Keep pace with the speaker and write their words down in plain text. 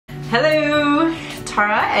Hello,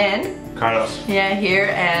 Tara and Carlos. Yeah, here,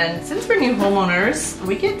 and since we're new homeowners,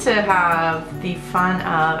 we get to have the fun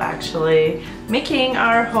of actually making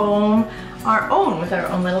our home our own with our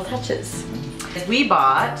own little touches. We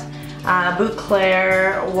bought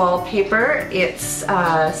Bouclair wallpaper. It's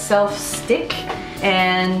self-stick,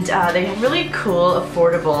 and they have really cool,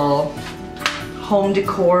 affordable home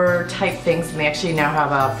decor type things, and they actually now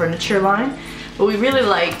have a furniture line. But we really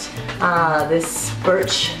liked this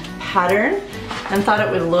birch pattern and thought it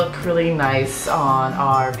would look really nice on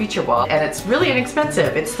our feature wall. And it's really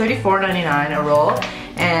inexpensive. It's $34.99 a roll,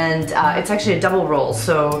 and it's actually a double roll,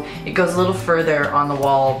 so it goes a little further on the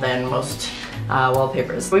wall than most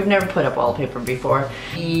wallpapers. We've never put up wallpaper before.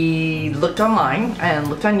 We looked online and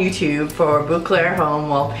looked on YouTube for Bouclair home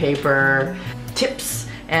wallpaper tips,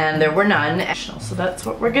 and there were none. So that's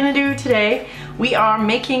what we're gonna do today. We are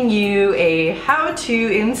making you a how to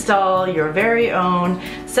install your very own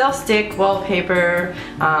self-stick wallpaper.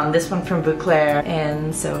 This one from Bouclair,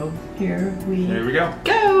 and so here we go.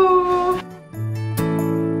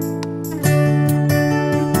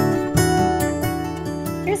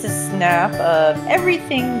 Here's a snap of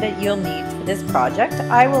everything that you'll need for this project.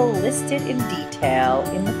 I will list it in detail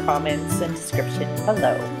in the comments and description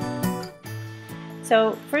below.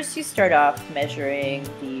 So first you start off measuring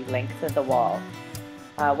the length of the wall.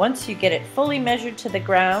 Once you get it fully measured to the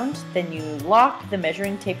ground, then you lock the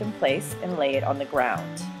measuring tape in place and lay it on the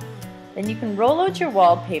ground. Then you can roll out your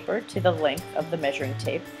wallpaper to the length of the measuring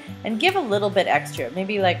tape and give a little bit extra,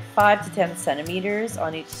 maybe like 5 to 10 centimeters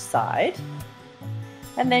on each side.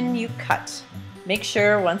 And then you cut. Make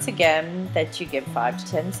sure once again that you give 5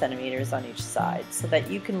 to 10 centimeters on each side so that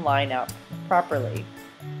you can line up properly.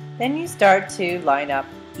 Then you start to line up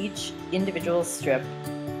each individual strip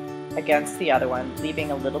against the other one,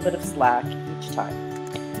 leaving a little bit of slack each time.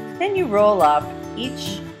 Then you roll up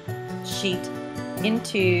each sheet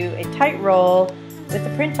into a tight roll with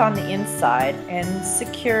the print on the inside and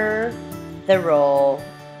secure the roll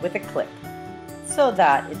with a clip so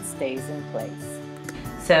that it stays in place.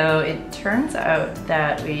 So it turns out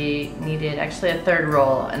that we needed actually a third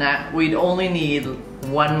roll, and we'd only need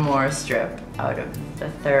one more strip out of the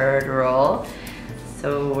third roll.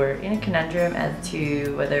 So we're in a conundrum as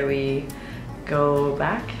to whether we go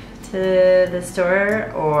back to the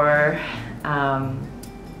store or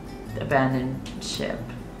abandon ship.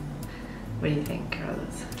 What do you think,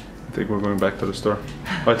 Carlos? I think we're going back to the store.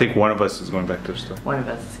 I think one of us is going back to the store. One of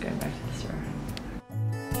us is going back to the store.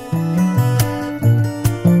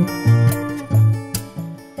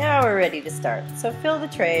 Now we're ready to start. So fill the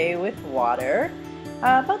tray with water,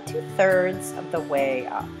 about 2/3 of the way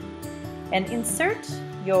up. And insert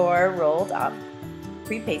your rolled up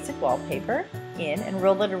pre-pasted wallpaper in and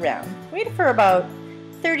roll it around. Wait for about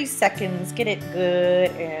 30 seconds, get it good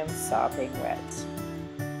and sopping wet.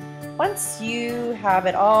 Once you have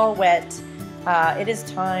it all wet, it is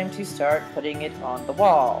time to start putting it on the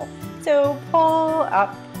wall. So pull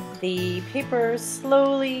up the paper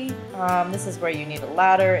slowly. This is where you need a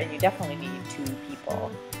ladder, and you definitely need 2 people.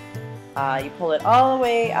 You pull it all the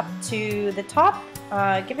way up to the top,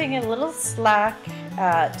 giving it a little slack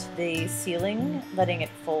at the ceiling, letting it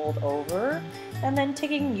fold over, and then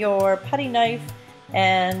taking your putty knife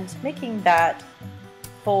and making that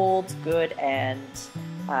fold good and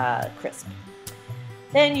crisp.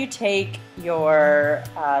 Then you take your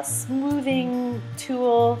smoothing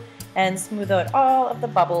tool and smooth out all of the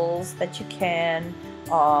bubbles that you can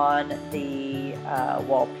on the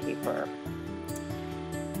wallpaper.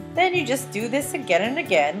 Then you just do this again and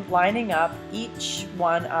again, lining up each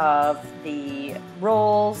one of the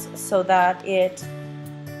rolls so that it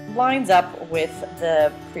lines up with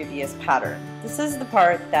the previous pattern. This is the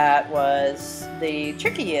part that was the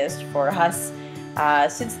trickiest for us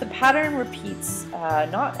since the pattern repeats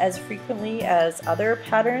not as frequently as other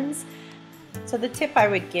patterns. So the tip I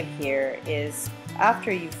would give here is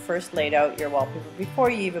after you've first laid out your wallpaper, before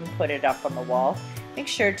you even put it up on the wall, make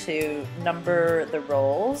sure to number the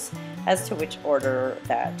rolls as to which order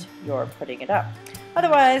that you're putting it up.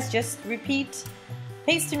 Otherwise, just repeat,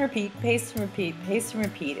 paste and repeat, paste and repeat, paste and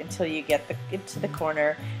repeat until you get it to the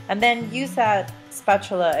corner, and then use that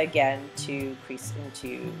spatula again to crease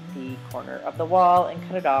into the corner of the wall and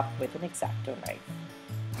cut it off with an Exacto knife.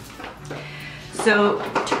 So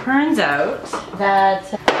turns out that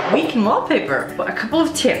we can wallpaper. A couple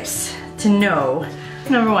of tips to know.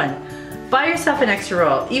 Number 1, buy yourself an extra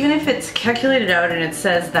roll. Even if it's calculated out and it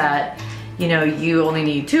says that, you know, you only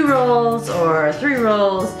need 2 rolls or 3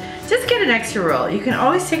 rolls, just get an extra roll. You can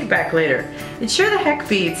always take it back later. It sure the heck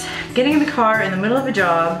beats getting in the car in the middle of a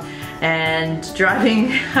job and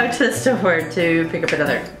driving out to the store to pick up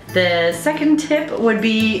another. The second tip would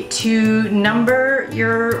be to number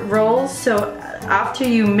your rolls. So after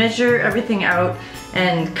you measure everything out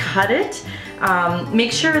and cut it,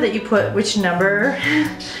 make sure that you put which number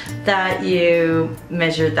that you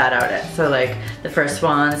measured that out at. So like the first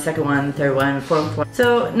one, the second one, the third one, fourth one.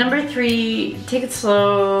 So number 3, take it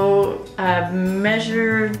slow,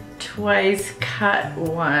 measure twice, cut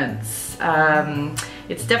once.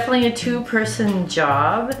 It's definitely a 2-person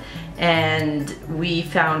job, and we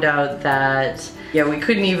found out that we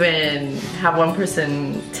couldn't even have one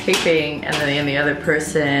person taping and then the other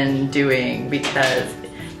person doing, because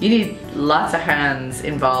you need lots of hands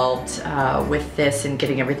involved with this and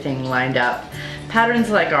getting everything lined up. Patterns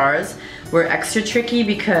like ours were extra tricky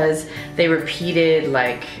because they repeated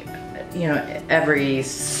like, you know, every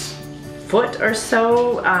foot or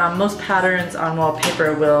so. Most patterns on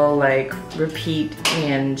wallpaper will like repeat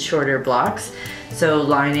in shorter blocks. So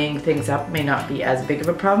lining things up may not be as big of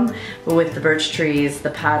a problem, but with the birch trees, the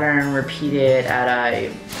pattern repeated at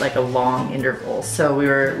a long interval. So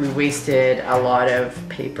we wasted a lot of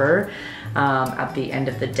paper at the end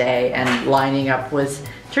of the day, and lining up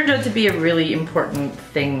turned out to be a really important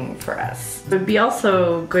thing for us. It would be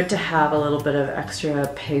also good to have a little bit of extra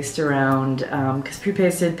paste around, because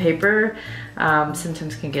pre-pasted paper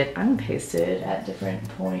sometimes can get unpasted at different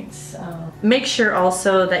points. Make sure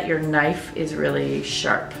also that your knife is really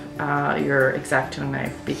sharp, your Exacto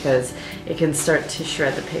knife, because it can start to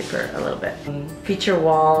shred the paper a little bit. Feature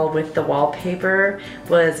wall with the wallpaper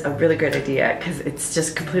was a really great idea because it's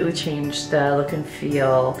just completely changed the look and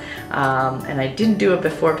feel. And I didn't do a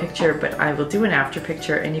before picture, but I will do an after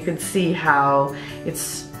picture, and you can see how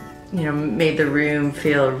it's, you know, made the room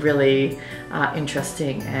feel really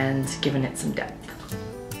interesting and given it some depth.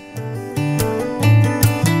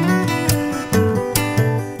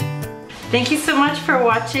 Thank you so much for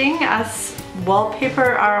watching us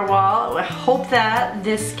wallpaper our wall. I hope that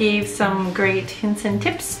this gave some great hints and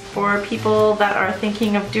tips for people that are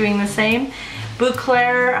thinking of doing the same.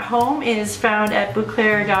 Bouclair Home is found at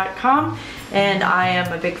bouclair.com, and I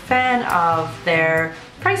am a big fan of their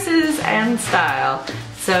prices and style.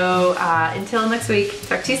 So until next week,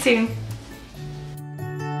 talk to you soon.